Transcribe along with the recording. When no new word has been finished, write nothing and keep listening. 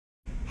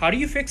How do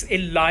you fix a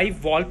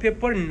live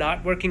wallpaper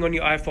not working on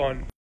your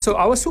iPhone? So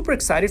I was super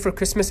excited for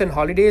Christmas and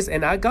holidays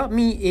and I got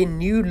me a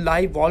new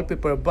live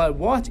wallpaper, but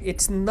watch,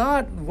 it's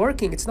not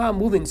working, it's not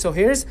moving. So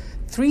here's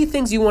 3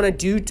 things you want to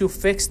do to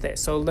fix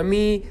this. So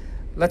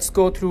let's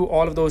go through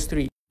all of those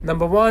 3.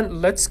 Number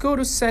 1, let's go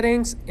to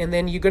settings, and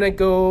then you're gonna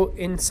go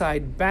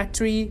inside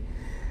battery,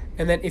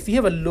 and then if you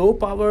have a low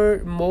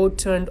power mode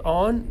turned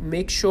on,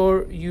 make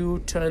sure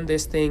you turn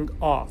this thing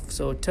off.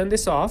 So turn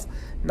this off.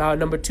 Now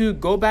number 2,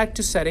 go back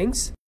to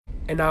settings,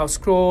 and now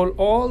scroll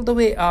all the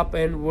way up,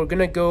 and we're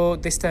gonna go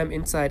this time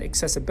inside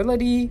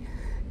accessibility,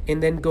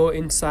 and then go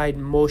inside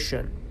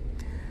motion,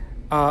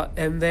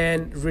 and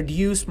then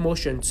reduce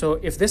motion. So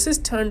if this is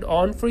turned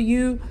on for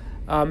you,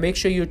 make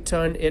sure you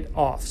turn it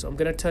off. So I'm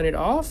gonna turn it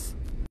off.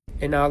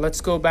 And now let's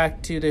go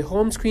back to the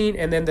home screen.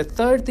 And then the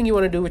third thing you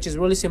want to do, which is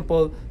really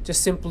simple,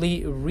 just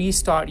simply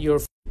restart your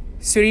phone.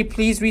 Siri,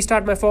 please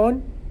restart my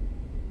phone.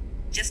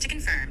 Just to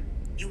confirm,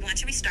 you want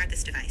to restart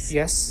this device?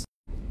 Yes.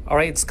 All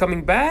right, it's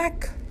coming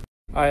back.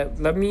 All right,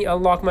 let me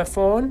unlock my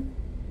phone.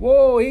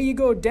 Whoa, here you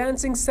go,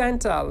 dancing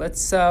Santa.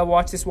 Let's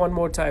watch this one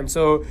more time.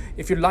 So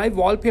if your live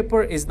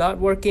wallpaper is not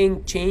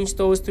working, change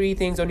those 3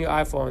 things on your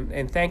iPhone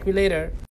and thank me later.